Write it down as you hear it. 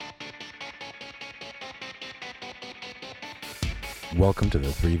Welcome to the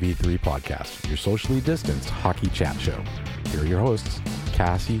 3v3 podcast, your socially distanced hockey chat show. Here are your hosts,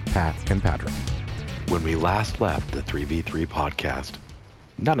 Cassie, Pat, and Patrick. When we last left the 3v3 podcast,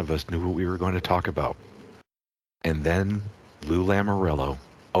 none of us knew what we were going to talk about. And then Lou Lamoriello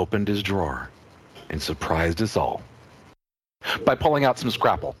opened his drawer and surprised us all by pulling out some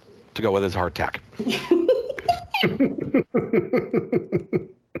Scrapple to go with his hardtack.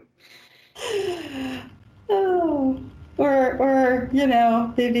 Or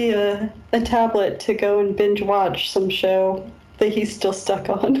maybe a tablet to go and binge watch some show that he's still stuck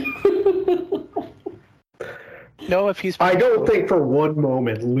on. No, if he's... I don't think for one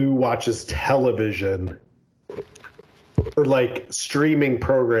moment Lou watches television or like streaming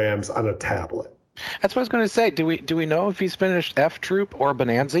programs on a tablet. That's what I was going to say. Do we know if he's finished F Troop or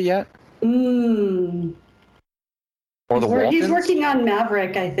Bonanza yet? Or the Waltons? He's working on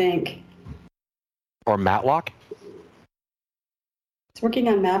Maverick, I think. Or Matlock? He's working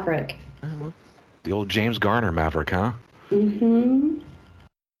on Maverick. The old James Garner Maverick, huh? Mm-hmm.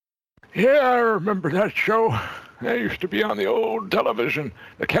 Yeah, I remember that show. That used to be on the old television,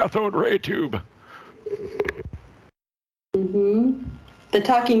 the cathode ray tube. Mm-hmm. The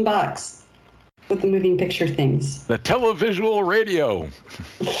talking box with the moving picture things. The televisual radio.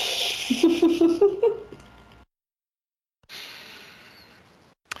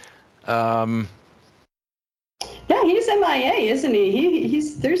 Yeah, he's MIA, isn't he?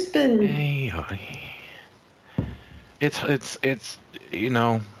 He's there's been... It's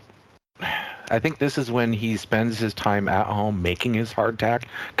I think this is when he spends his time at home making his hardtack,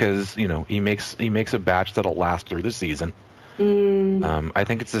 because he makes a batch that'll last through the season. I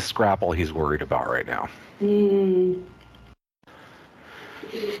think it's the Scrapple he's worried about right now.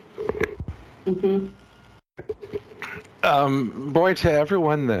 Boy, to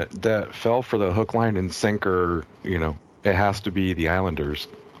everyone that fell for the hook, line, and sinker, it has to be the Islanders.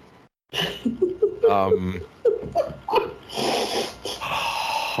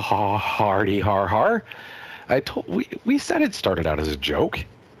 Hardy har har. We said it started out as a joke,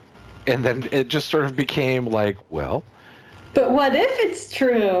 and then it just sort of became like, well, but what if it's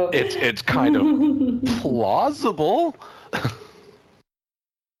true? It's kind of plausible.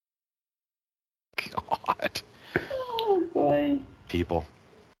 God. Oh boy. People,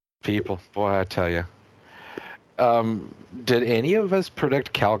 boy, I tell you. Did any of us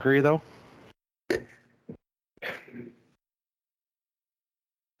predict Calgary though?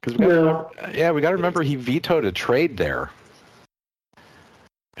 Because we got to remember he vetoed a trade there.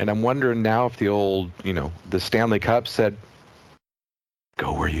 And I'm wondering now if the old, the Stanley Cup said,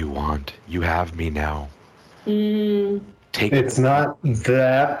 "Go where you want. You have me now." It's not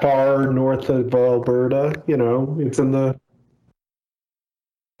that far north of Alberta. It's in the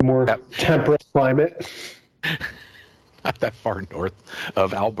more temperate climate. Not that far north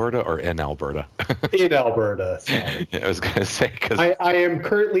of Alberta or in Alberta? In Alberta. Sorry. Yeah, I was going to say, because I am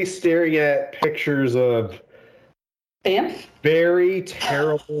currently staring at pictures of Banff? Very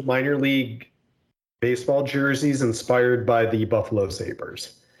terrible minor league baseball jerseys inspired by the Buffalo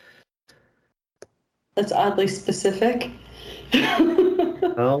Sabres. That's oddly specific.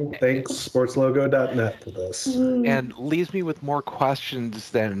 Well, thanks sportslogo.net for this. And leaves me with more questions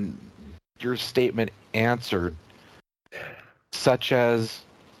than your statement answered. Such as,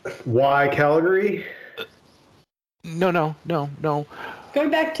 why Calgary? No. Going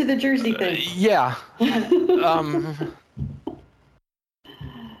back to the jersey thing. Yeah.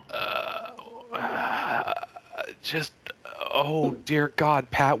 Just, oh dear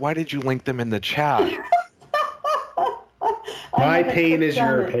God, Pat, why did you link them in the chat? My pain is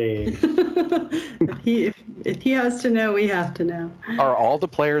your pain. If he has to know, we have to know. Are all the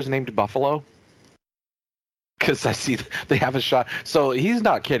players named Buffalo? Because I see they have a shot. So he's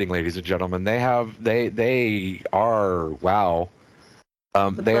not kidding, ladies and gentlemen. They are wow.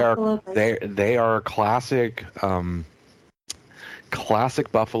 They are classic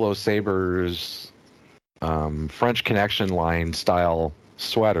Buffalo Sabres French Connection line style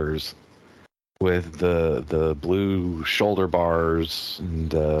sweaters with the blue shoulder bars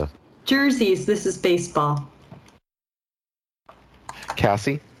and jerseys. This is baseball.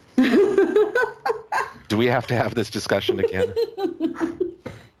 Cassie? Do we have to have this discussion again?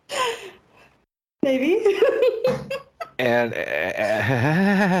 Maybe.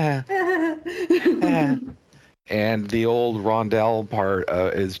 And the old rondelle part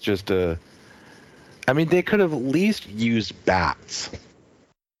is just they could have at least used bats,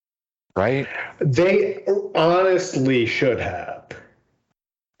 right? They honestly should have.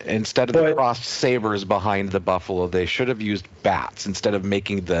 Instead of the crossed sabers behind the buffalo, they should have used bats instead of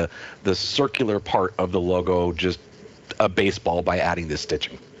making the circular part of the logo just a baseball by adding this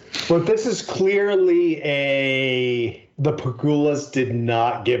stitching. But this is clearly the Pagulas did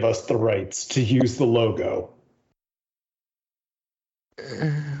not give us the rights to use the logo.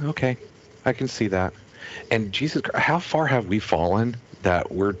 Okay, I can see that. And Jesus Christ, how far have we fallen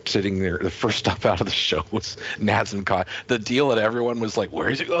that we're sitting there? The first stuff out of the show was Nats and Cod. The deal that everyone was like, where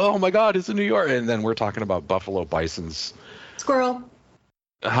is it? Oh my God, it's in New York. And then we're talking about Buffalo Bison's. Squirrel.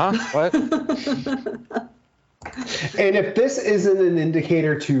 Huh? What? And if this isn't an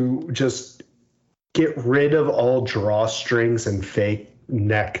indicator to just get rid of all drawstrings and fake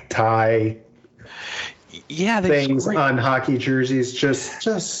necktie things on hockey jerseys,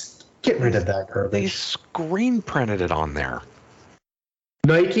 just get rid of that garbage. They screen printed it on there.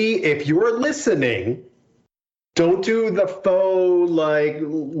 Nike, if you're listening, don't do the faux, like,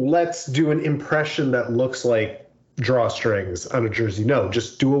 let's do an impression that looks like drawstrings on a jersey. No,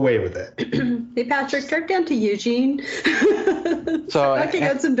 just do away with it. Hey, Patrick, drive down to Eugene. So knocking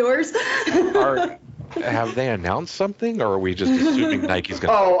on some doors. Have they announced something, or are we just assuming Nike's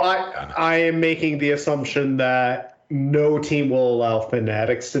going to... Oh, I am making the assumption that no team will allow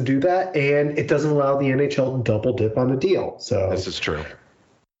Fanatics to do that, and it doesn't allow the NHL to double dip on a deal. So this is true.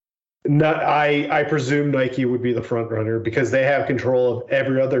 I presume Nike would be the front runner because they have control of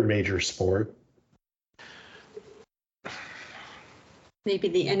every other major sport. Maybe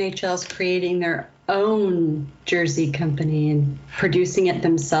the NHL's creating their own jersey company and producing it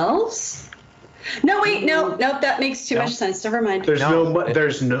themselves? No, wait, no, that makes too much sense. Never mind.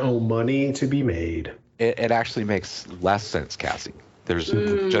 There's no money to be made. It actually makes less sense, Cassie. There's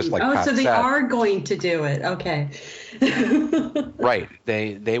just like Pat so they said, are going to do it. Okay. Right.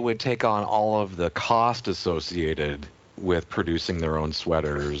 They would take on all of the cost associated with producing their own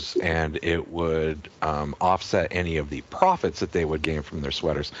sweaters, and it would offset any of the profits that they would gain from their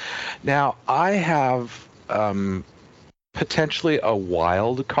sweaters. Now, I have potentially a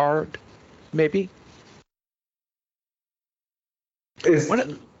wild card, maybe.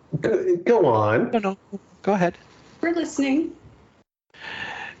 Go on. No, go ahead. We're listening.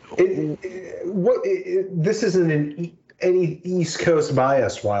 This isn't any East Coast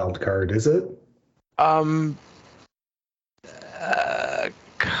bias wild card, is it? Kind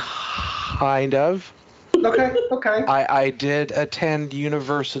of. Okay. I did attend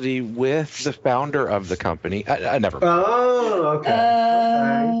university with the founder of the company. I never. Oh, okay.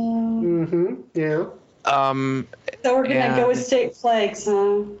 Yeah. So we're gonna go with state flags,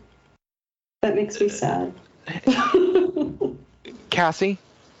 huh? That makes me sad. Cassie,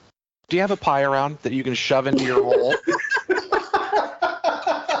 do you have a pie around that you can shove into your hole?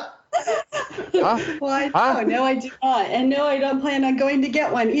 Huh? Well, no, I do not. And no, I don't plan on going to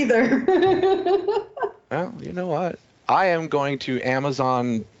get one either. Well, you know what? I am going to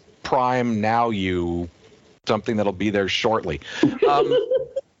Amazon Prime Now you something that'll be there shortly.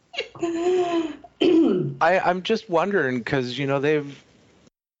 I'm just wondering because,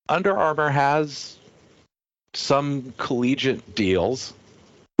 Under Armour has some collegiate deals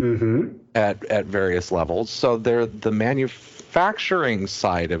at various levels. So the manufacturing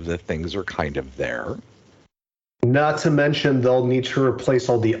side of the things are kind of there. Not to mention they'll need to replace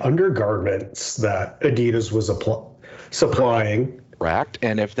all the undergarments that Adidas was supplying. Correct.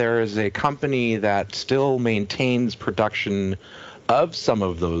 And if there is a company that still maintains production of some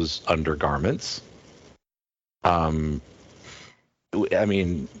of those undergarments, I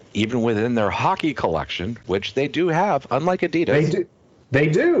mean, even within their hockey collection, which they do have, unlike Adidas. They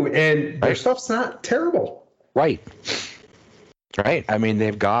do, and their stuff's not terrible. Right. I mean,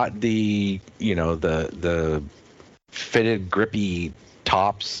 they've got the fitted, grippy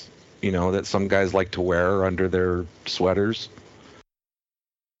tops, that some guys like to wear under their sweaters.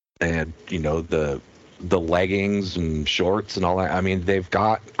 And, the leggings and shorts and all that. I mean, they've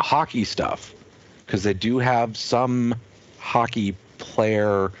got hockey stuff because they do have some hockey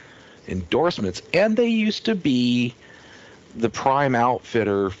player endorsements, and they used to be the prime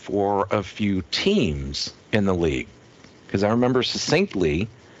outfitter for a few teams in the league. Because I remember succinctly,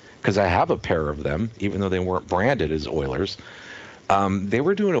 because I have a pair of them, even though they weren't branded as Oilers, they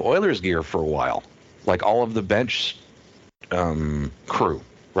were doing Oilers gear for a while, like all of the bench crew,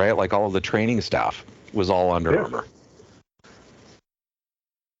 right? Like all of the training staff was all Under Armour.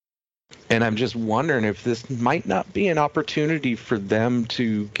 And I'm just wondering if this might not be an opportunity for them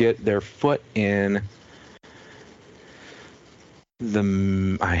to get their foot in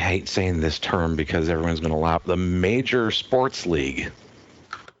I hate saying this term because everyone's going to laugh, the major sports league.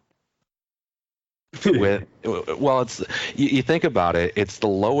 It's you think about it, it's the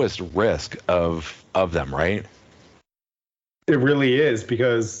lowest risk of them, right? It really is,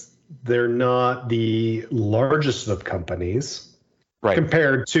 because they're not the largest of companies Right.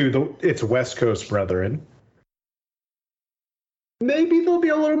 compared to its West Coast brethren. Maybe they'll be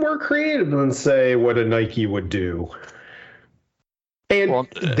a little more creative than, say, what a Nike would do. And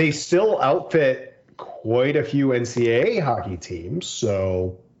they still outfit quite a few NCAA hockey teams,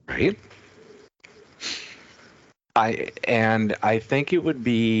 so... Right. I think it would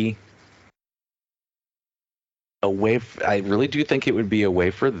be a way. I really do think it would be a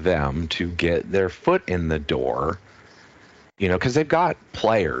way for them to get their foot in the door. You know, because they've got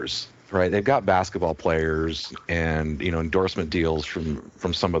players, right? They've got basketball players and endorsement deals from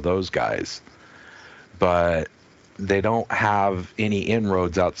some of those guys, but they don't have any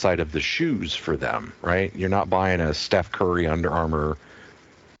inroads outside of the shoes for them, right? You're not buying a Steph Curry Under Armour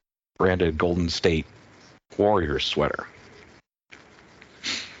branded Golden State Warriors sweater.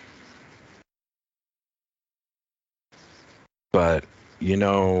 But,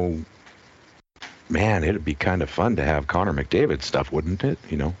 man, it'd be kind of fun to have Connor McDavid stuff, wouldn't it?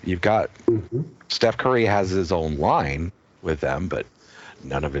 You've got Steph Curry has his own line with them, but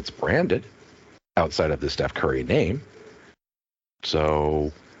none of it's branded outside of the Steph Curry name.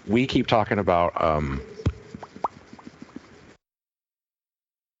 So we keep talking about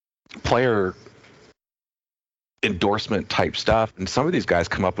player endorsement type stuff, and some of these guys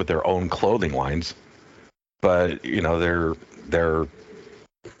come up with their own clothing lines, but they're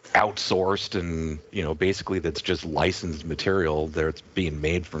outsourced, and basically that's just licensed material that's being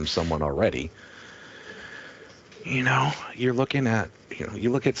made from someone already. You're looking at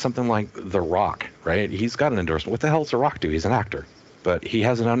you look at something like The Rock, right? He's got an endorsement. What the hell does The Rock do? He's an actor, but he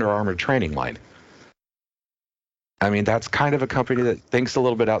has an Under Armour training line. I mean, that's kind of a company that thinks a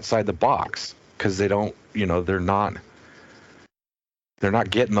little bit outside the box, because they don't, they're not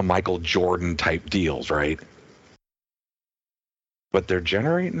getting the Michael Jordan type deals, right? But they're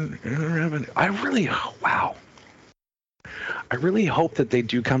generating revenue. I really hope that they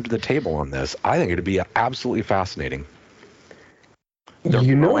do come to the table on this. I think it'd be absolutely fascinating.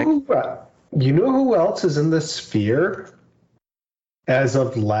 You know who else is in this sphere as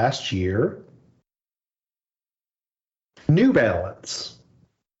of last year? New Balance.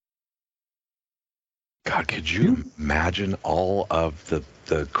 God, could you imagine all of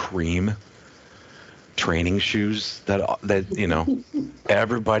the cream training shoes that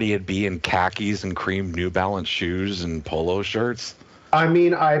everybody would be in khakis and cream New Balance shoes and polo shirts? I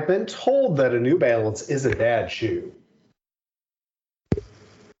mean, I've been told that a New Balance is a dad shoe.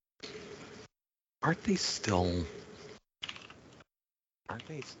 Aren't they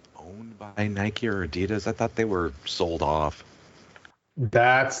owned by Nike or Adidas? I thought they were sold off.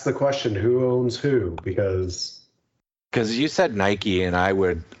 That's the question. Who owns who? Because you said Nike, and I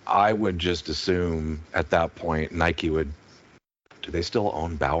would just assume at that point Nike would. Do they still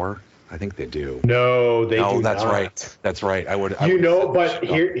own Bauer? I think they do. No, they do that's not. right. That's right. But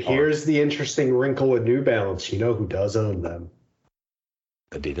here's the interesting wrinkle with New Balance. You know who does own them?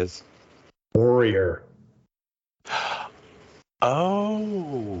 Adidas. Warrior.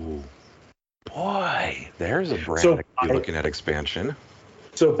 Oh, boy. There's a brand that could be looking at expansion.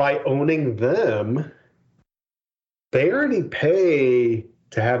 So by owning them, they already pay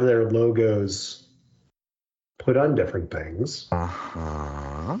to have their logos put on different things.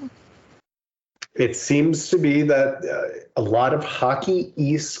 Uh-huh. It seems to be that a lot of Hockey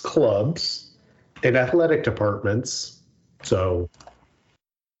East clubs and athletic departments, so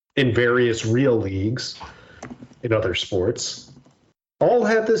in various real leagues in other sports, all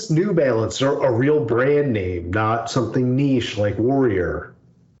have this New Balance, or a real brand name, not something niche like Warrior.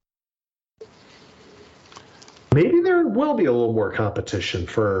 Maybe there will be a little more competition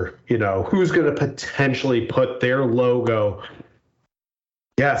for, who's going to potentially put their logo.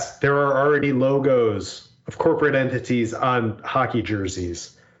 Yes, there are already logos of corporate entities on hockey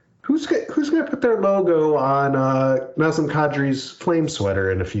jerseys. Who's going to put their logo on Nazem Kadri's Flame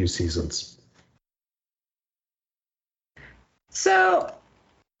sweater in a few seasons? So,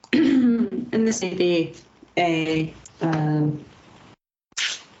 and this may be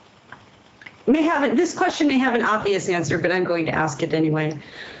this question may have an obvious answer, but I'm going to ask it anyway,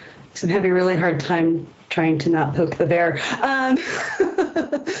 because I'm having a really hard time trying to not poke the bear.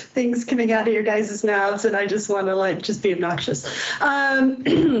 Things coming out of your guys' mouths, and I just want to just be obnoxious. And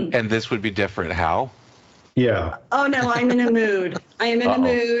this would be different. How? Yeah. Oh no, I'm in a mood. I am in a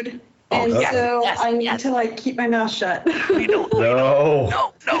mood. And I need to keep my mouth shut.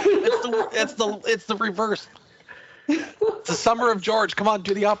 No. It's the reverse. It's the summer of George. Come on,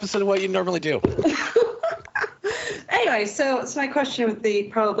 do the opposite of what you normally do. Anyway, so my question with the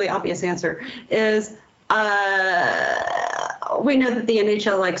probably obvious answer is, we know that the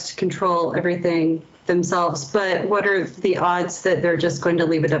NHL likes to control everything themselves, but what are the odds that they're just going to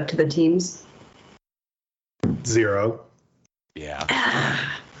leave it up to the teams? 0. Yeah.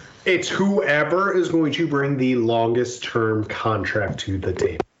 It's whoever is going to bring the longest term contract to the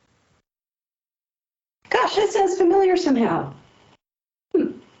table. Gosh, that sounds familiar somehow.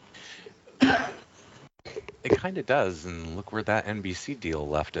 It kind of does, and look where that NBC deal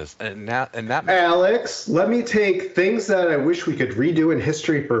left us. And that Alex, let me take things that I wish we could redo in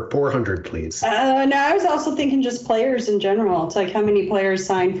history for 400, please. No, I was also thinking just players in general. It's like how many players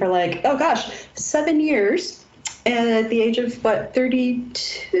signed for 7 years at the age of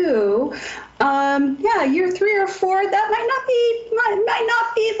 32. Year 3 or 4, that might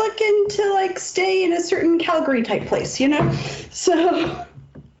not be looking to stay in a certain Calgary type place, So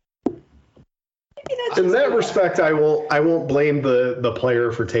in that respect, I won't blame the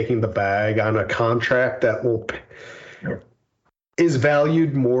player for taking the bag on a contract that is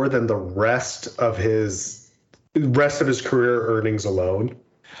valued more than the rest of his career earnings alone.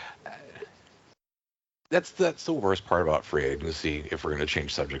 That's the worst part about free agency. If we're going to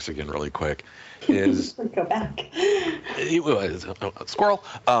change subjects again really quick, is go back. Squirrel.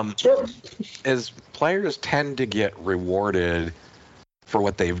 Is players tend to get rewarded for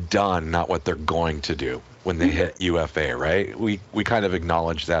what they've done, not what they're going to do when they hit UFA, right? We kind of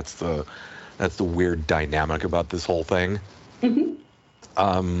acknowledge that's the weird dynamic about this whole thing.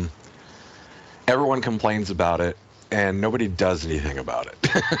 Mm-hmm. Everyone complains about it, and nobody does anything about it.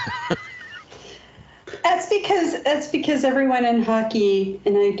 That's because everyone in hockey,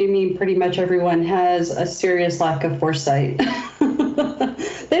 and I do mean pretty much everyone, has a serious lack of foresight.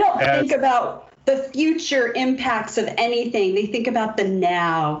 They don't think about the future impacts of anything. They think about the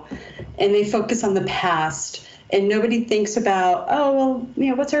now, and they focus on the past. And nobody thinks about,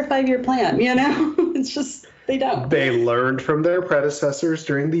 what's our 5-year plan? It's just, they don't. They learned from their predecessors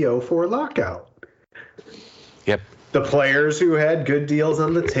during the 2004 lockout. Yep. The players who had good deals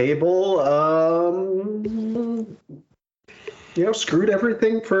on the table, screwed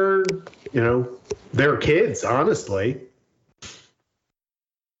everything for, their kids, honestly.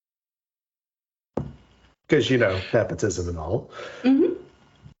 Because, nepotism and all. Mm-hmm.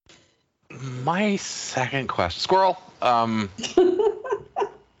 My second question, Squirrel,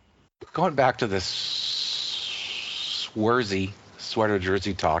 going back to this Swersy sweater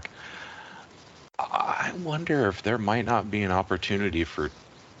jersey talk, I wonder if there might not be an opportunity for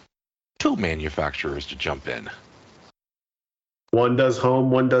 2 manufacturers to jump in. One does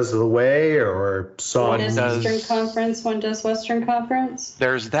home, one does away, or one does Eastern Conference, one does Western Conference.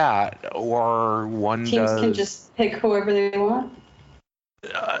 There's that, or one teams can just pick whoever they want.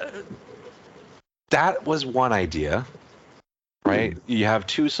 That was one idea, right? You have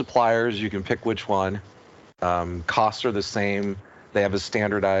 2 suppliers, you can pick which one. Costs are the same. They have a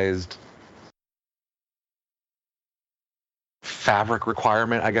standardized fabric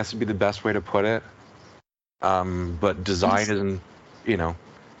requirement, I guess would be the best way to put it. But design isn't,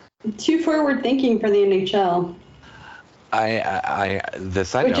 too forward thinking for the NHL.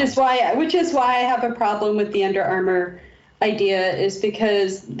 Which is why I have a problem with the Under Armour idea, is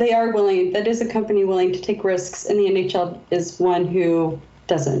because they are willing. That is a company willing to take risks, and the NHL is one who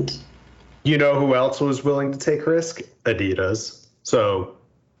doesn't. You know who else was willing to take risk? Adidas. So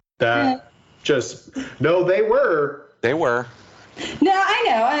no, they were. They were. No, I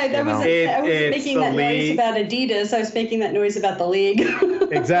know. I wasn't making that noise about Adidas. I was making that noise about the league.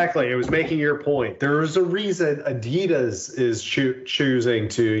 Exactly. It was making your point. There is a reason Adidas is choosing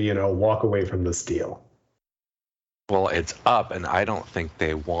to, walk away from this deal. Well, it's up, and I don't think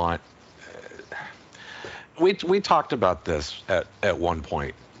they want. We talked about this at one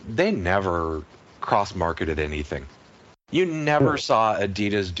point. They never cross-marketed anything. You never saw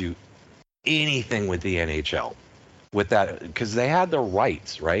Adidas do anything with the NHL. With that, because they had the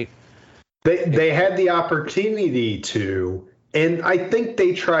rights, right? They had the opportunity to, and I think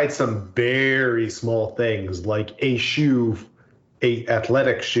they tried some very small things, like a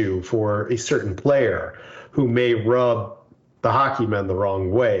athletic shoe for a certain player who may rub the hockey men the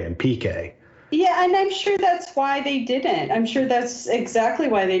wrong way in PK. Yeah, and I'm sure that's why they didn't. I'm sure that's exactly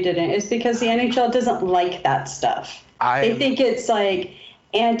why they didn't. It's because the NHL doesn't like that stuff. They think it's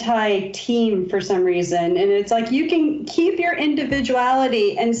anti-team for some reason, and it's you can keep your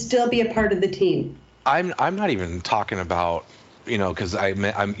individuality and still be a part of the team. I'm not even talking about because I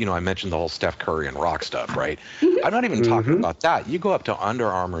mentioned the whole Steph Curry and Rock stuff, right? Mm-hmm. I'm not even talking about that. You go up to Under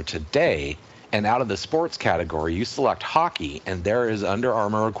Armour today, and out of the sports category, you select hockey, and there is Under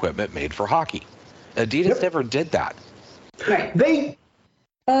Armour equipment made for hockey. Adidas never did that. Right.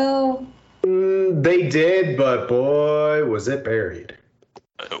 They did, but boy, was it buried.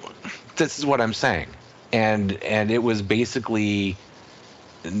 This is what I'm saying. And it was basically,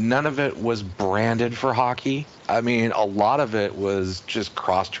 none of it was branded for hockey. I mean, a lot of it was just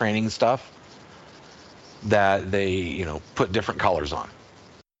cross-training stuff that they, put different colors on.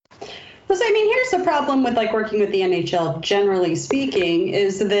 Well, so, I mean, here's the problem with like working with the NHL, generally speaking,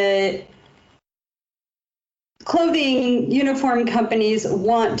 is that clothing uniform companies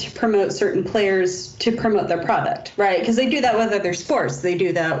want to promote certain players to promote their product, right? Because they do that with other sports. They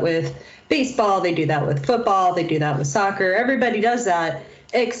do that with baseball. They do that with football. They do that with soccer. Everybody does that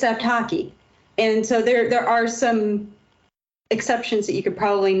except hockey. And so there are some exceptions that you could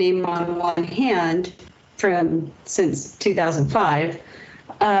probably name on one hand since 2005.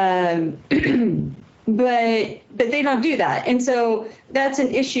 But they don't do that. And so that's an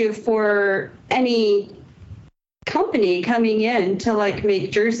issue for any company coming in to like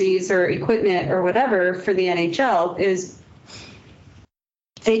make jerseys or equipment or whatever for the NHL, is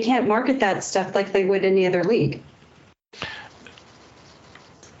they can't market that stuff like they would any other league.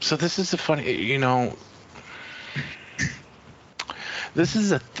 So this is a funny, this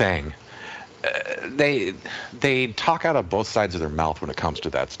is a thing. They talk out of both sides of their mouth when it comes to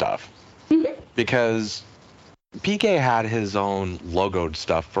that stuff. Mm-hmm. Because PK had his own logoed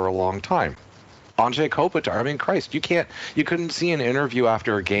stuff for a long time. Anze Kopitar, I mean, Christ, you couldn't see an interview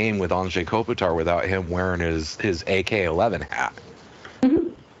after a game with Anze Kopitar without him wearing his AK-11 hat. Mm-hmm.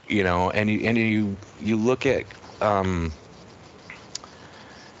 And you look at, I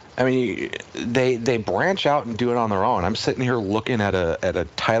mean, they branch out and do it on their own. I'm sitting here looking at a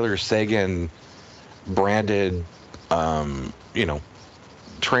Tyler Seguin branded,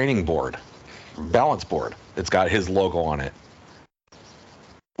 training board, balance board. It's got his logo on it.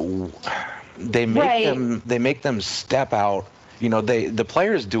 They make them step out. The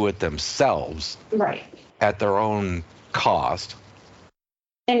players do it themselves, right, at their own cost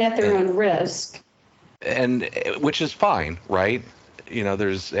and at their own risk, and which is fine, right?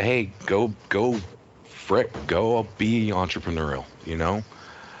 There's, hey, go be entrepreneurial,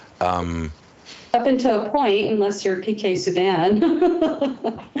 Up until a point, unless you're PK Subban.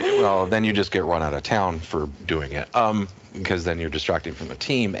 Well, then you just get run out of town for doing it, because then you're distracting from the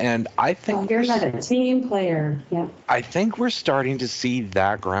team. And I think you're not a team player. Yeah. I think we're starting to see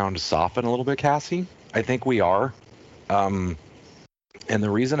that ground soften a little bit, Cassie. I think we are. And the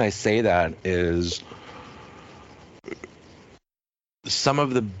reason I say that is some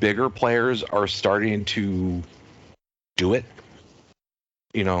of the bigger players are starting to do it.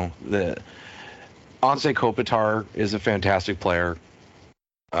 The Anze Kopitar is a fantastic player.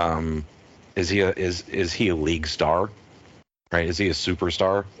 Is he a league star? Right? Is he a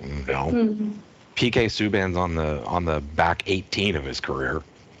superstar? No. Mm-hmm. PK Subban's on the back 18 of his career.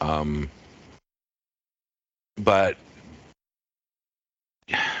 But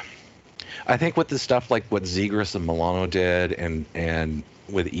I think with the stuff like what Zegras and Milano did, and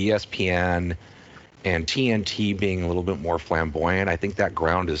with ESPN and TNT being a little bit more flamboyant, I think that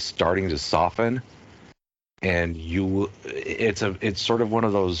ground is starting to soften. And it's sort of one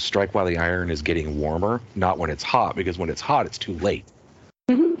of those strike while the iron is getting warmer, not when it's hot, because when it's hot, it's too late.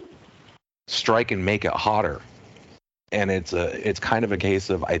 Mm-hmm. Strike and make it hotter. And it's kind of a case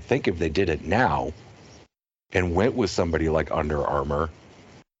of, I think if they did it now and went with somebody like Under Armour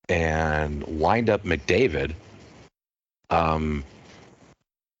and lined up McDavid,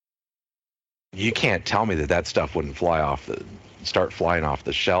 you can't tell me that stuff wouldn't start flying off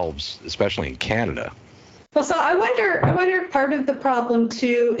the shelves, especially in Canada. Well, so I wonder if part of the problem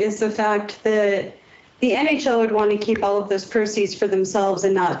too is the fact that the NHL would want to keep all of those proceeds for themselves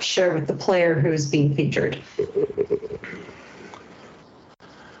and not share with the player who is being featured.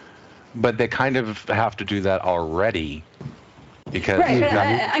 But they kind of have to do that already, because right. But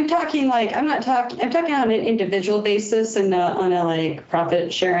I'm talking on an individual basis and not on a like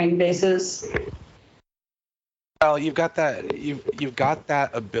profit sharing basis. Well, you've got that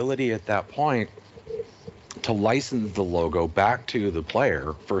ability at that point to license the logo back to the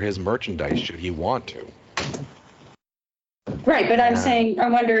player for his merchandise should he want to. Right, but I'm saying I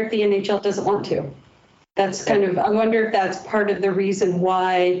wonder if the NHL doesn't want to. That's I wonder if that's part of the reason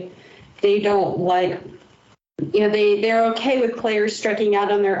why they don't like, they're okay with players striking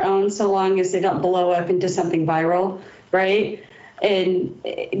out on their own so long as they don't blow up into something viral, right? And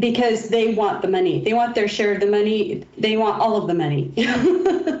because they want the money, they want their share of the money, they want all of the money. You're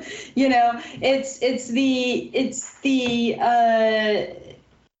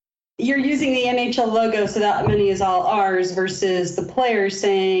using the NHL logo, so that money is all ours, versus the players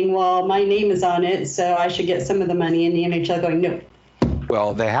saying, well, my name is on it, so I should get some of the money, and the NHL going, no,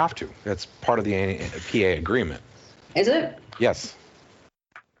 Well, they have to. That's part of the PA agreement. Is it? Yes.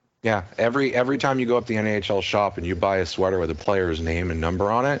 Yeah. Every time you go up the NHL shop and you buy a sweater with a player's name and number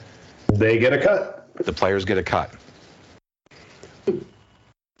on it, they get a cut. The players get a cut.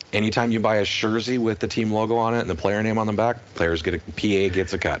 Anytime you buy a jersey with the team logo on it and the player name on the back, PA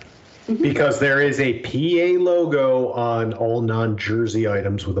gets a cut. Because there is a PA logo on all non-jersey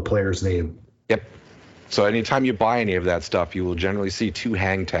items with a player's name. Yep. So anytime you buy any of that stuff, you will generally see 2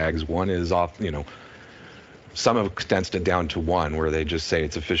 hang tags. One is off, some have condensed it down to one where they just say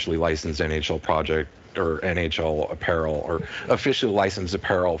it's officially licensed NHL project or NHL apparel or officially licensed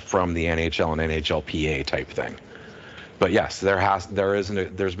apparel from the NHL and NHLPA type thing. But yes, there's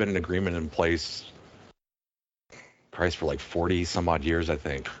been an agreement in place, Christ, for like 40 some odd years, I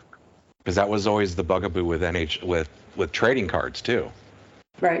think, because that was always the bugaboo with with trading cards too.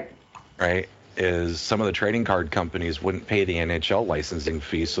 Right. Right. Is some of the trading card companies wouldn't pay the NHL licensing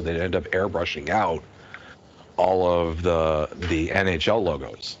fee, so they'd end up airbrushing out all of the NHL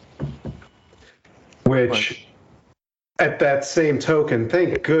logos. Which, at that same token,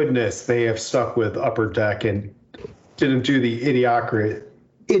 thank goodness they have stuck with Upper Deck and didn't do the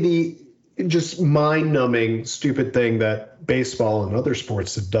just mind-numbing, stupid thing that baseball and other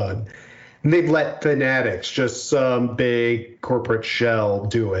sports have done. And they've let Fanatics, just some big corporate shell,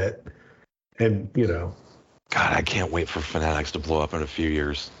 do it. And, God, I can't wait for Fanatics to blow up in a few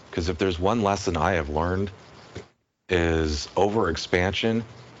years. Because if there's one lesson I have learned is rapid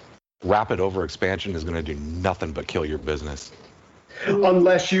overexpansion is going to do nothing but kill your business.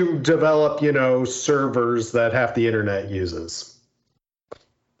 Unless you develop, servers that half the internet uses.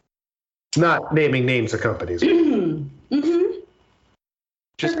 Not naming names of companies. Mm-hmm.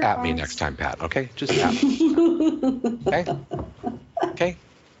 Just at me next time, Pat, okay? Just at me. Okay?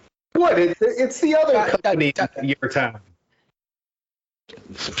 What? It's the other company in your town.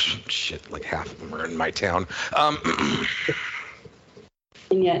 Shit, like half of them are in my town. And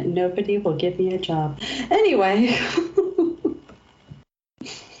yet nobody will give me a job. Anyway.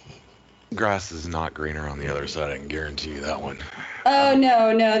 Grass is not greener on the other side, I can guarantee you that one. Oh,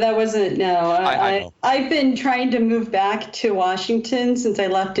 no, that wasn't, no. I've been trying to move back to Washington since I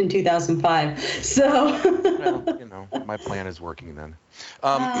left in 2005, so. Well, my plan is working then.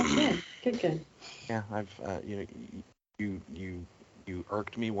 Good. Yeah, I've, you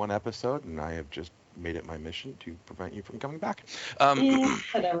irked me one episode, and I have just made it my mission to prevent you from coming back.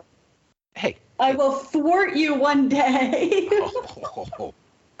 Whatever. Hey. I will thwart you one day.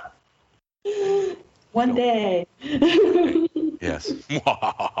 One day. Yes.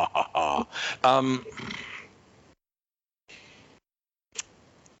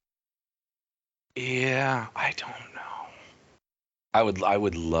 Yeah, I don't know. I would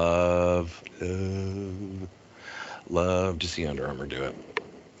love to see Under Armour do it,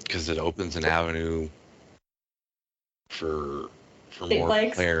 because it opens an avenue for Big more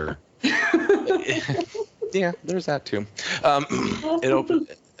legs. player. Yeah, there's that too.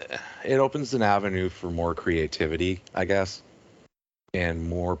 It opens an avenue for more creativity, I guess, and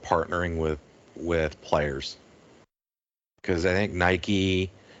more partnering with players. Because I think Nike,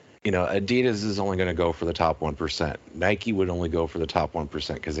 Adidas is only going to go for the top 1%. Nike would only go for the top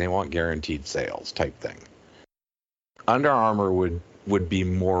 1% because they want guaranteed sales type thing. Under Armour would be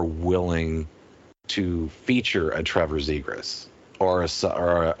more willing to feature a Trevor Zegras or a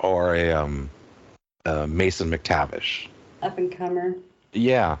Mason McTavish. Up and comer.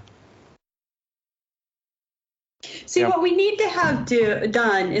 Yeah. See, what we need to have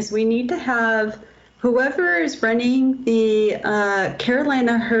done is we need to have whoever is running the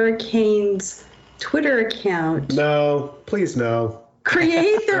Carolina Hurricanes Twitter account. No, please no.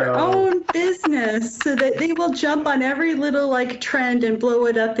 Create their own business so that they will jump on every little trend and blow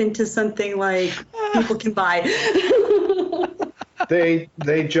it up into something like people can buy. They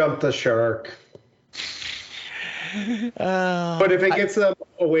jumped the shark. But if it gets them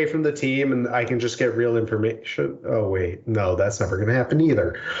away from the team and I can just get real information. Oh wait, no, that's never going to happen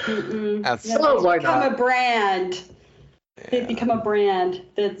either. Why become not? a brand. They become a brand.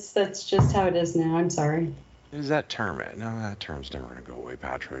 That's just how it is now. I'm sorry. Is that term? No, that term's never going to go away,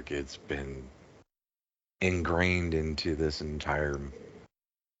 Patrick. It's been ingrained into this entire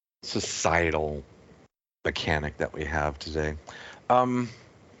societal mechanic that we have today.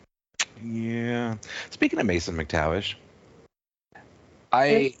 Yeah. Speaking of Mason McTavish,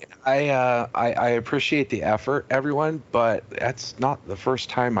 I appreciate the effort, everyone, but that's not the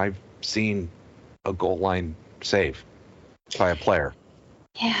first time I've seen a goal line save by a player.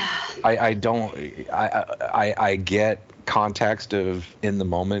 Yeah. I get context of in the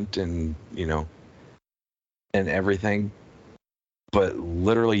moment and and everything, but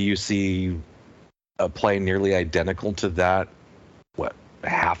literally you see a play nearly identical to that,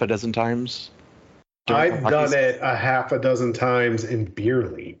 half a dozen times? I've done it a half a dozen times in beer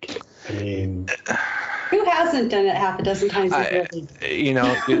league. I mean, who hasn't done it half a dozen times in beer league? You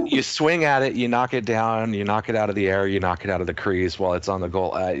know, you swing at it, you knock it down, you knock it out of the air, you knock it out of the crease while it's on the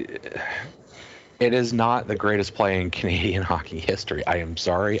goal. It is not the greatest play in Canadian hockey history. I am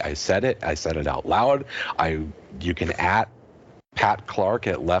sorry. I said it out loud. You can at Pat Clark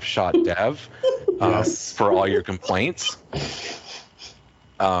at Left Shot Dev for all your complaints.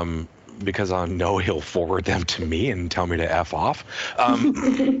 Because I know he'll forward them to me and tell me to F off.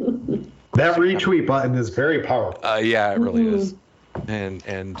 That retweet button is very powerful. Yeah, it really is.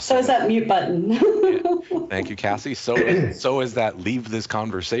 And so is that mute button. Yeah. Thank you, Cassie. So is that leave this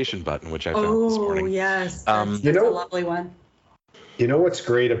conversation button, which I found this morning. Oh, yes. That's a lovely one. You know what's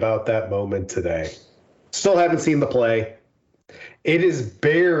great about that moment today? Still haven't seen the play. It is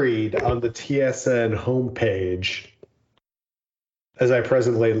buried on the TSN homepage as I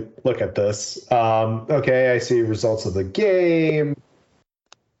presently look at this. Okay, I see results of the game.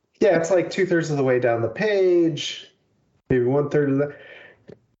 Yeah, it's like 2/3 of the way down the page, maybe 1/3 of the.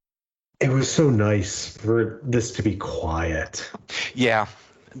 It was so nice for this to be quiet. Yeah,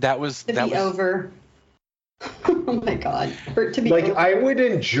 that was over. Oh my God, for it to be like over. I would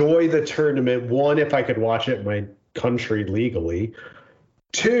enjoy the tournament. One, if I could watch it in my country legally.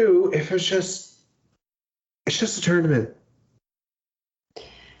 Two, if it's just a tournament.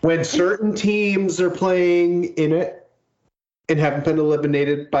 When certain teams are playing in it and haven't been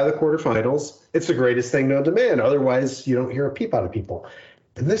eliminated by the quarterfinals, it's the greatest thing known to man. Otherwise, you don't hear a peep out of people.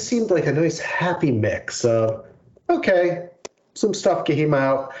 And this seemed like a nice, happy mix of, okay, some stuff came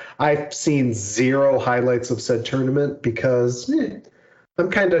out. I've seen 0 highlights of said tournament because I'm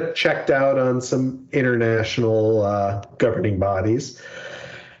kind of checked out on some international governing bodies.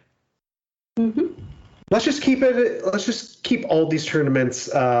 Mm-hmm. Let's just keep all these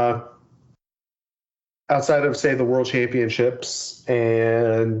tournaments outside of, say, the World Championships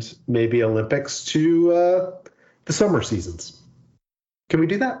and maybe Olympics to the summer seasons. Can we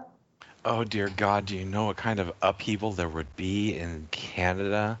do that? Oh, dear God, do you know what kind of upheaval there would be in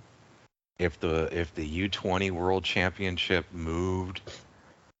Canada if the U20 World Championship moved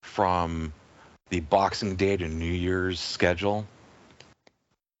from the Boxing Day to New Year's schedule?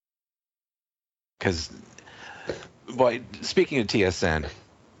 Because, boy, speaking of TSN,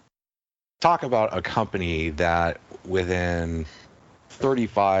 talk about a company that within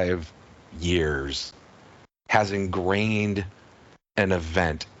 35 years has ingrained an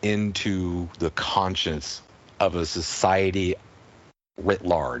event into the conscience of a society writ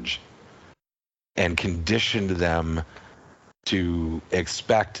large and conditioned them to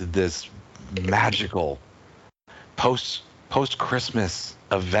expect this magical post-Christmas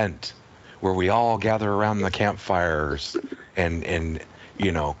event where we all gather around the campfires and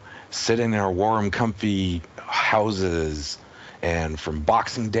you know, sit in our warm, comfy houses, and from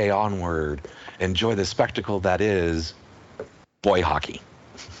Boxing Day onward, enjoy the spectacle that is boy hockey.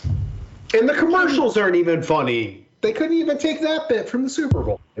 And the commercials aren't even funny. They couldn't even take that bit from the Super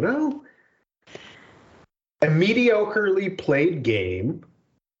Bowl, you know? A mediocrely played game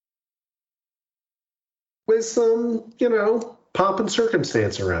with some, you know, pomp and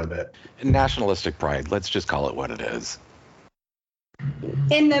circumstance around it. Nationalistic pride. Let's just call it what it is.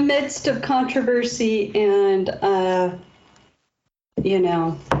 In the midst of controversy and, you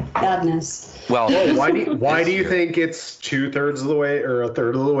know, badness. Well, why do you think it's 2/3 of the way or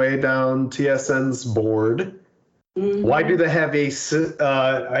 1/3 of the way down TSN's board? Mm-hmm. Why do they have a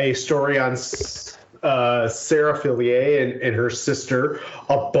story on Sarah Fillier and her sister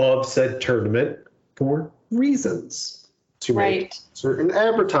above said tournament? For reasons. To make certain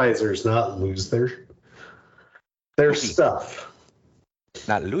advertisers not lose their stuff.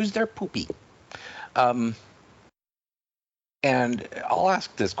 Not lose their poopy. And I'll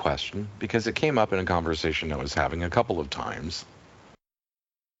ask this question because it came up in a conversation I was having a couple of times.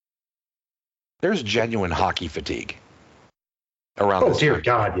 There's genuine hockey fatigue around this. Oh, dear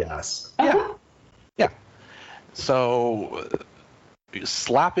God, yes. Yeah. Yeah. So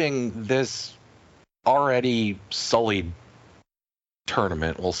slapping this already sullied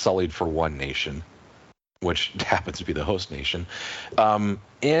tournament, well, sullied for one nation, which happens to be the host nation,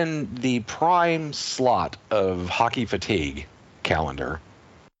 in the prime slot of hockey fatigue calendar,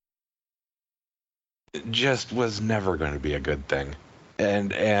 just was never going to be a good thing.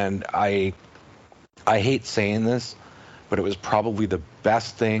 And I hate saying this, but it was probably the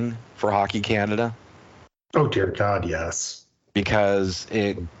best thing for Hockey Canada. Oh, dear God, yes. Because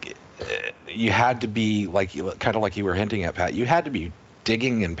you had to be kind of like you were hinting at, Pat. You had to be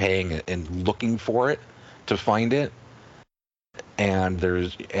digging and paying and looking for it to find it, and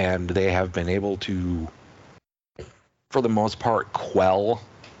they have been able to, for the most part, quell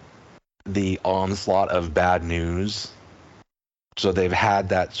the onslaught of bad news. So they've had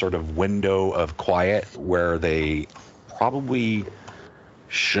that sort of window of quiet where they probably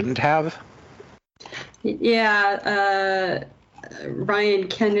shouldn't have. Yeah, Ryan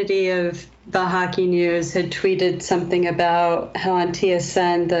Kennedy of the Hockey News had tweeted something about how on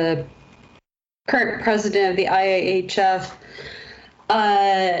TSN, the current president of the IIHF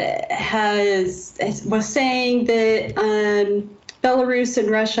was saying that Belarus and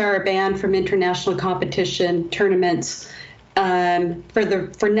Russia are banned from international competition tournaments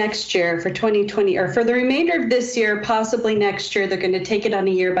for next year, for 2020, or for the remainder of this year, possibly next year. They're going to take it on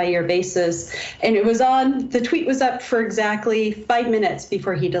a year-by-year basis. And the tweet was up for exactly 5 minutes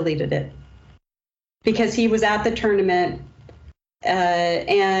before he deleted it, because he was at the tournament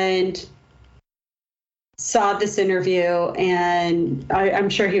and saw this interview, and I'm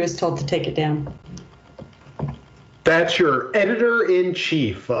sure he was told to take it down. That's your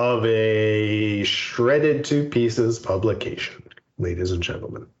editor-in-chief of a shredded to pieces publication, ladies and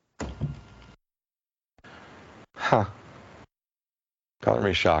gentlemen. Huh. Got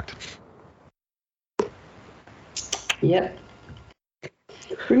me shocked. Yep.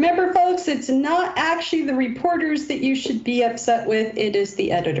 Remember, folks, it's not actually the reporters that you should be upset with. It is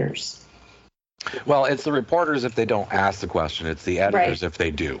the editors. Well, it's the reporters if they don't ask the question. It's the editors if they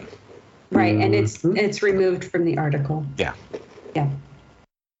do. Right, and it's removed from the article. Yeah. Yeah.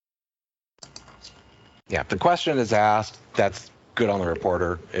 Yeah, if the question is asked, that's good on the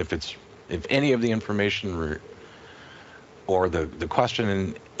reporter. If any of the information or the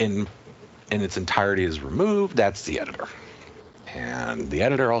question in its entirety is removed, that's the editor. And the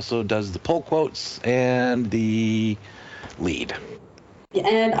editor also does the pull quotes and the lead.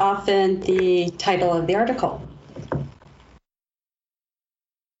 And often the title of the article.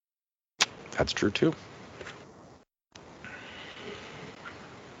 That's true, too.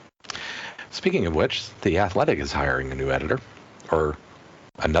 Speaking of which, The Athletic is hiring a new editor, or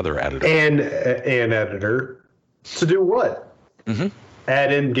another editor. And an editor. To do what? Mm-hmm.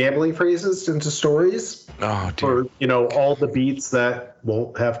 Add in gambling phrases into stories? Oh, dear. Or, all the beats that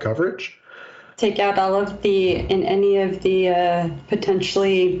won't have coverage? Take out any of the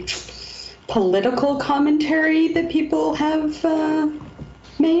potentially political commentary that people have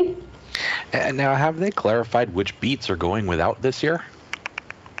made? And now, have they clarified which beats are going without this year?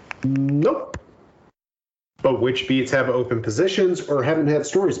 Nope. But which beats have open positions or haven't had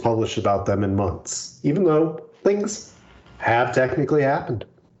stories published about them in months, even though things have technically happened.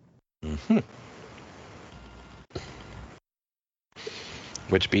 Mm-hmm.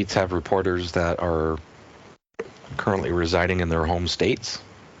 Which beats have reporters that are currently residing in their home states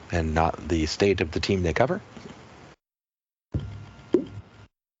and not the state of the team they cover?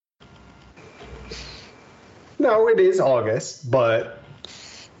 No, it is August, but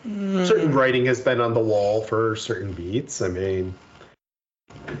certain writing has been on the wall for certain beats. I mean,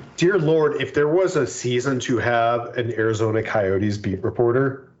 dear Lord, if there was a season to have an Arizona Coyotes beat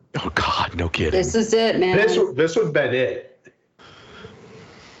reporter. Oh, God, no kidding. This is it, man. This would have been it.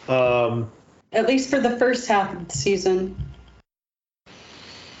 At least for the first half of the season.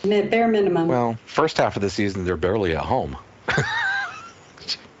 Bare minimum. Well, first half of the season, they're barely at home.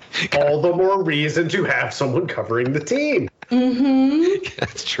 All the more reason to have someone covering the team. Mm-hmm.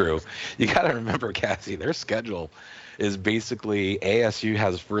 That's true. You got to remember, Cassie, their schedule is basically ASU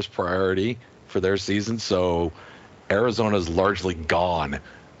has first priority for their season, so Arizona's largely gone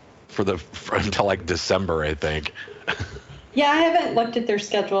until like December, I think. Yeah, I haven't looked at their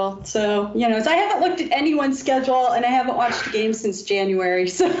schedule. So, I haven't looked at anyone's schedule, and I haven't watched a game since January.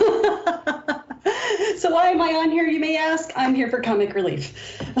 So, so why am I on here, you may ask? I'm here for comic relief.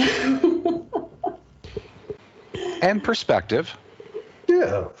 And perspective.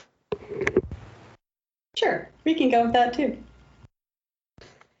 Yeah. Sure, we can go with that, too.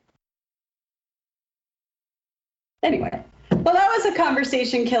 Anyway, well, that was a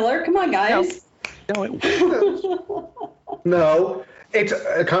conversation killer. Come on, guys. No, it No, it's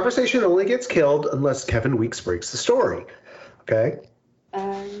a conversation only gets killed unless Kevin Weeks breaks the story. Okay?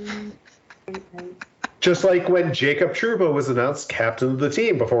 Just like when Jacob Trouba was announced captain of the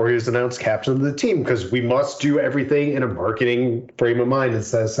team before he was announced captain of the team, because we must do everything in a marketing frame of mind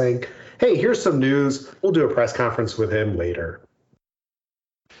instead of saying, hey, here's some news. We'll do a press conference with him later.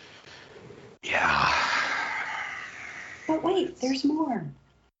 Yeah. But wait, there's more.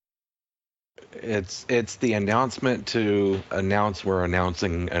 It's the announcement to announce we're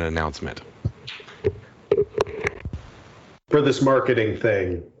announcing an announcement. For this marketing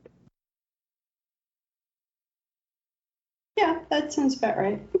thing. Yeah, that sounds about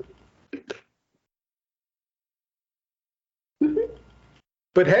right. Mm-hmm.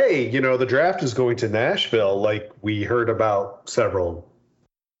 But hey, the draft is going to Nashville like we heard about several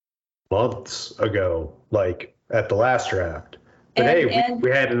months ago, like at the last draft. But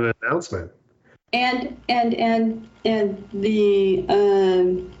we had an announcement. And the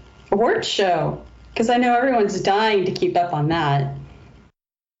awards show, because I know everyone's dying to keep up on that.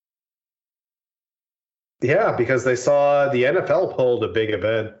 Yeah, because they saw the NFL pulled a big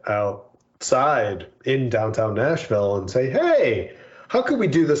event outside in downtown Nashville and say, hey, how could we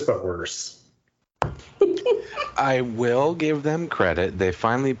do this but worse? I will give them credit. They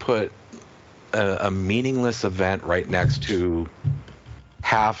finally put a meaningless event right next to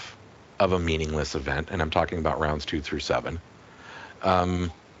half of a meaningless event, and I'm talking about rounds 2 through 7,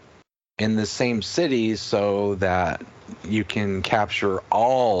 in the same city so that you can capture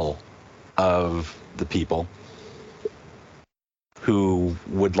all of the people who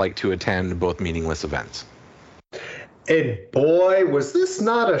would like to attend both meaningless events. And boy, was this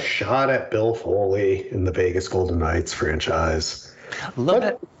not a shot at Bill Foley in the Vegas Golden Knights franchise.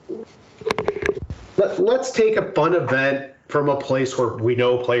 Let's take a fun event from a place where we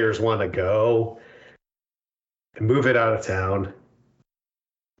know players want to go and move it out of town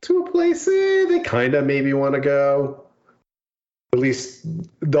to a place they kind of maybe want to go. At least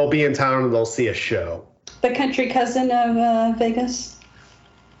they'll be in town and they'll see a show. The country cousin of Vegas?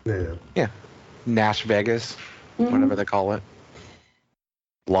 Yeah. Nash Vegas, whatever they call it.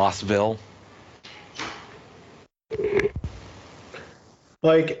 Lossville.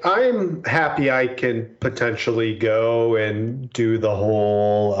 Like, I'm happy I can potentially go and do the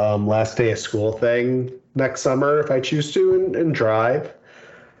whole last day of school thing next summer if I choose to and drive.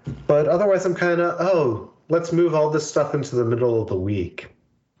 But otherwise, I'm kind of, let's move all this stuff into the middle of the week.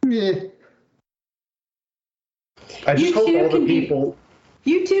 Yeah. I just hope all the people...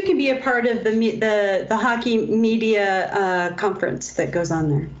 You too can be a part of the hockey media conference that goes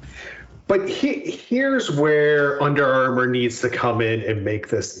on there. But here's where Under Armour needs to come in and make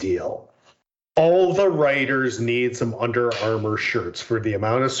this deal. All the writers need some Under Armour shirts for the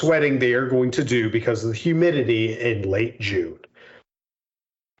amount of sweating they are going to do because of the humidity in late June.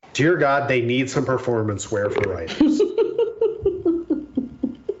 Dear God, they need some performance wear for writers.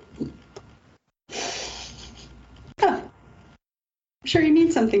 I'm sure you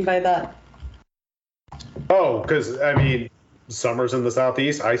mean something by that. Oh, because, summers in the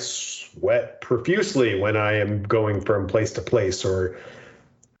Southeast, I sweat profusely when I am going from place to place, or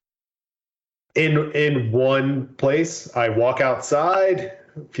in one place, I walk outside,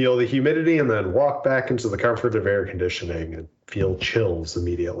 feel the humidity, and then walk back into the comfort of air conditioning and feel chills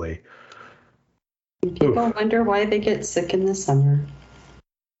immediately. People wonder why they get sick in the summer.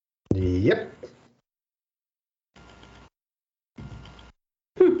 Yep.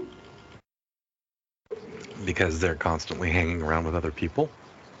 Because they're constantly hanging around with other people.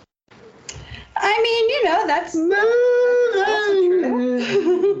 That's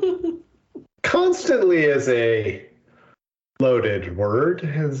true. Constantly is a loaded word.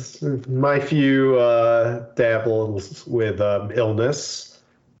 As my few dabbles with illness.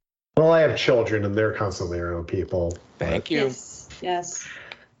 Well, I have children, and they're constantly around people. Thank you. Yes.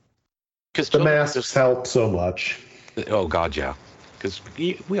 Because the masks help so much. Oh, God, yeah. Because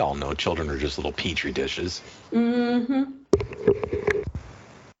we all know children are just little petri dishes. Mm-hmm.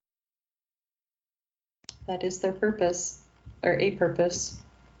 That is their purpose, or a purpose.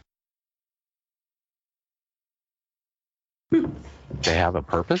 They have a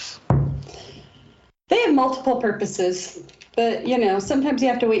purpose? They have multiple purposes, but, sometimes you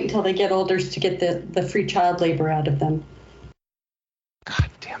have to wait until they get older to get the free child labor out of them. God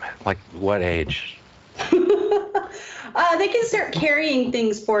damn it. Like, what age? They can start carrying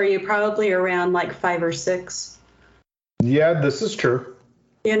things for you probably around like 5 or 6. Yeah, this is true.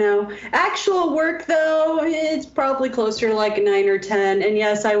 Actual work though, it's probably closer to like 9 or 10. And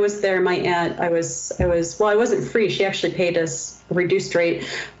yes, I was there. My aunt, I wasn't free. She actually paid us a reduced rate,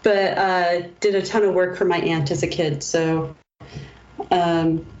 but did a ton of work for my aunt as a kid. So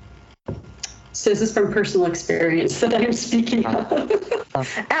this is from personal experience that I'm speaking of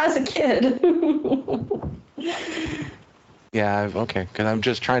as a kid. Yeah, okay. Because I'm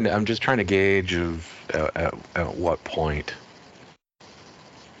just trying to gauge at what point.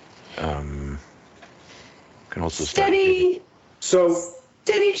 Can also steady.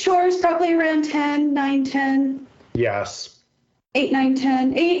 Steady chores probably around 10, 9, 10. Yes. 8, 9,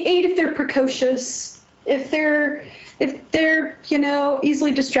 10. 8 if they're precocious. If they're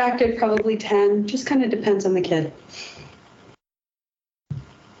easily distracted, probably 10. Just kind of depends on the kid.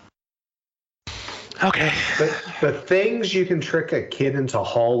 Okay. The things you can trick a kid into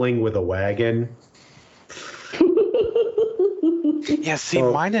hauling with a wagon. Yeah, see,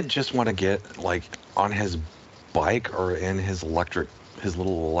 mine would just want to get like on his bike or in his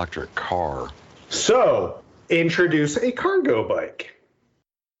little electric car. So, introduce a cargo bike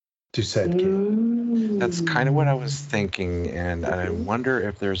to said kid. That's kind of what I was thinking, and I wonder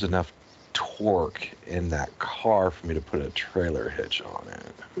if there's enough torque in that car for me to put a trailer hitch on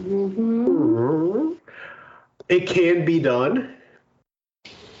it. Mm-hmm. It can be done.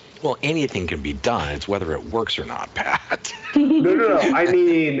 Well, anything can be done. It's whether it works or not, Pat. No. I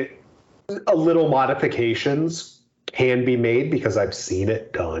mean, a little modifications can be made because I've seen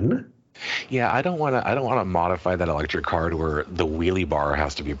it done. Yeah, I don't want to modify that electric car to where the wheelie bar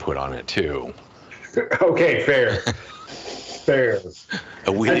has to be put on it too. Okay, fair. Fair.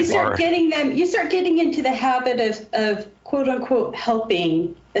 A wheelie bar. You start getting into the habit of quote unquote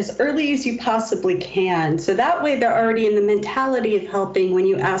helping as early as you possibly can. So that way they're already in the mentality of helping when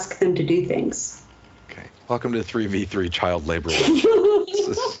you ask them to do things. Okay. Welcome to 3v3 child labor.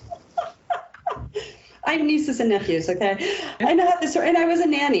 I have nieces and nephews, okay? I know how this works, and I was a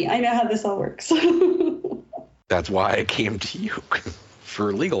nanny. I know how this all works. That's why I came to you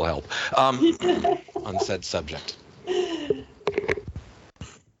for legal help on said subject.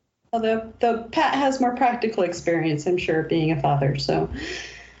 Although the Pat has more practical experience, I'm sure, being a father, so.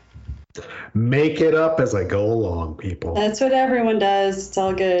 Make it up as I go along, people. That's what everyone does. It's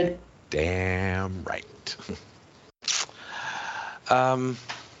all good. Damn right.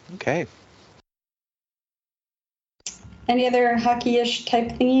 Okay. Any other hockey-ish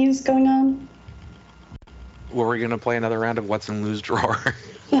type thingies going on? Were we going to play another round of What's in Lou's Drawer?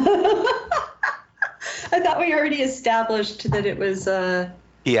 I thought we already established that it was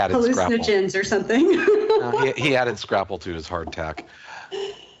he added hallucinogens Scrapple. or something. No, he added Scrapple to his hardtack.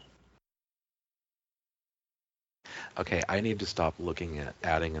 Okay, I need to stop looking at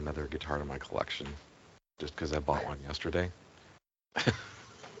adding another guitar to my collection just because I bought one yesterday.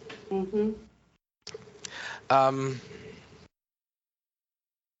 Mm-hmm.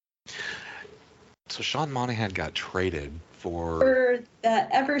 So Sean Monahan got traded for that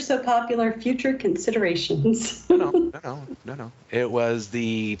ever so popular Future Considerations. No. It was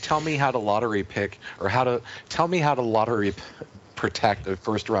the tell me how to lottery pick or tell me how to lottery protect a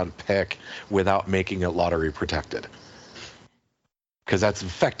first round pick without making it lottery protected. Because that's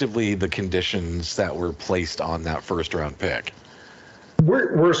effectively the conditions that were placed on that first round pick.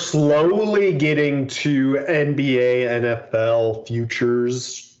 We're slowly getting to NBA, NFL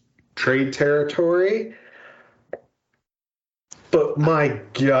futures trade territory. But my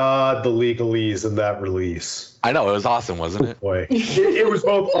God, the legalese in that release. I know, it was awesome, wasn't it? Boy. It was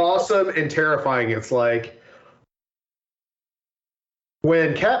both awesome and terrifying. It's like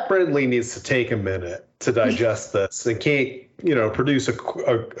when Cat Brindley needs to take a minute to digest this and can't, produce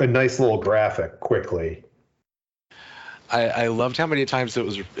a nice little graphic quickly. I loved how many times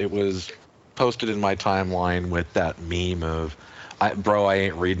it was posted in my timeline with that meme of, bro, I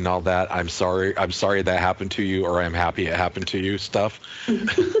ain't reading all that. I'm sorry that happened to you, or I'm happy it happened to you stuff.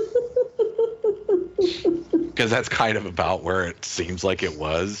 Because that's kind of about where it seems like it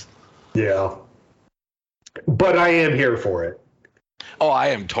was. Yeah. But I am here for it. Oh, I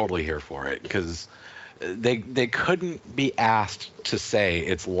am totally here for it because they couldn't be asked to say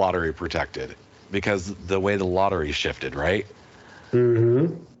it's lottery protected because the way the lottery shifted, right?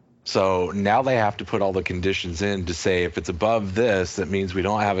 Mm-hmm. So now they have to put all the conditions in to say if it's above this, that means we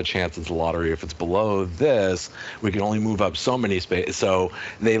don't have a chance at the lottery. If it's below this, we can only move up so many spaces. So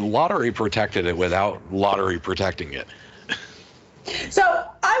they lottery protected it without lottery protecting it. So I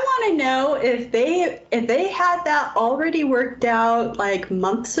want to know if they had that already worked out like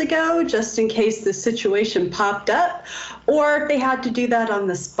months ago, just in case the situation popped up, or if they had to do that on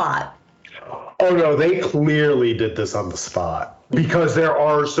the spot. Oh no, they clearly did this on the spot because there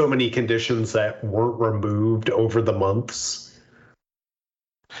are so many conditions that weren't removed over the months.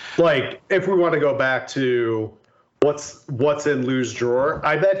 Like if we want to go back to what's in Lou's drawer,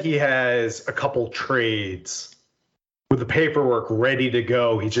 I bet he has a couple trades with the paperwork ready to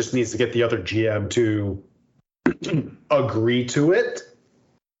go. He just needs to get the other GM to agree to it,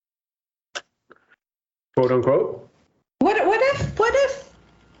 quote unquote. What if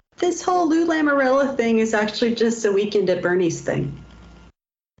this whole Lou Lamoriello thing is actually just a Weekend at Bernie's thing?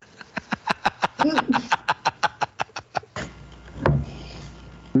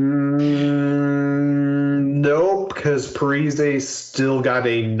 Nope, because Parise still got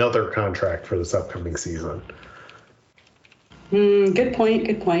another contract for this upcoming season. Good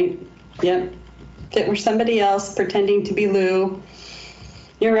point. Yep. If it were somebody else pretending to be Lou,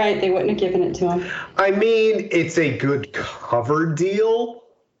 you're right, they wouldn't have given it to him. I mean, it's a good cover deal.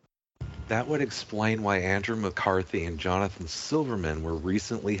 That would explain why Andrew McCarthy and Jonathan Silverman were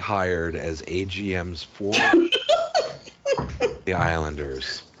recently hired as AGMs for the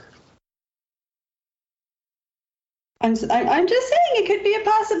Islanders. I'm just saying it could be a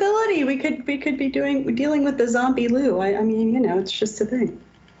possibility. We could be dealing with the zombie Lou. I mean, it's just a thing.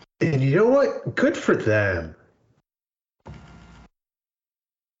 And you know what? Good for them.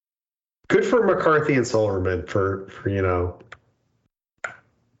 Good for McCarthy and Silverman for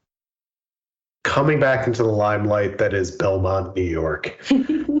coming back into the limelight that is Belmont, New York.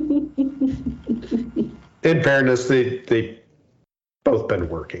 In fairness, they both been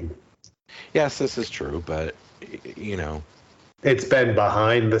working. Yes, this is true, but it's been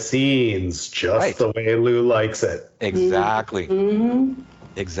behind the scenes, just the way Lou likes it. Exactly. Mm-hmm.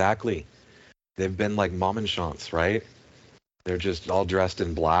 Exactly. They've been like mom and shants, right? They're just all dressed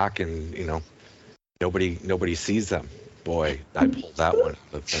in black, and nobody sees them. Boy, I pulled that one.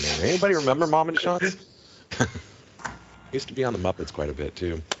 Anybody remember Mom and Shants? Used to be on the Muppets quite a bit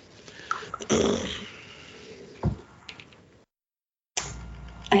too.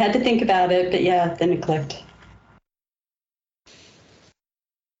 I had to think about it, but yeah, then it clicked.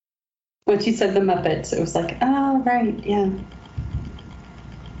 Once you said the Muppets, it was like, oh, right, yeah.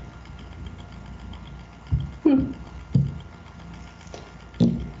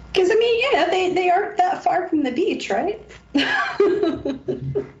 Because, I mean, they aren't that far from the beach, right?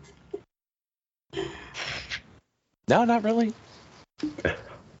 No, not really.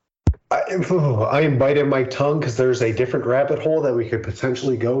 I am biting my tongue because there's a different rabbit hole that we could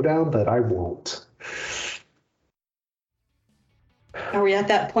potentially go down, but I won't. Are we at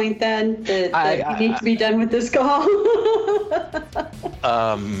that point then that we need to be done with this call?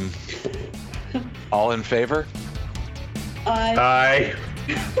 All in favor? Aye.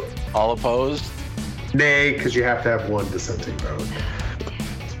 All opposed? Nay, because you have to have one dissenting vote. This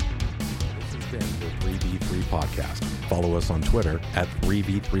has been the 3v3 Podcast. Follow us on Twitter at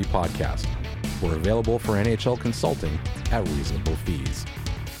 3v3 Podcast. We're available for NHL consulting at reasonable fees.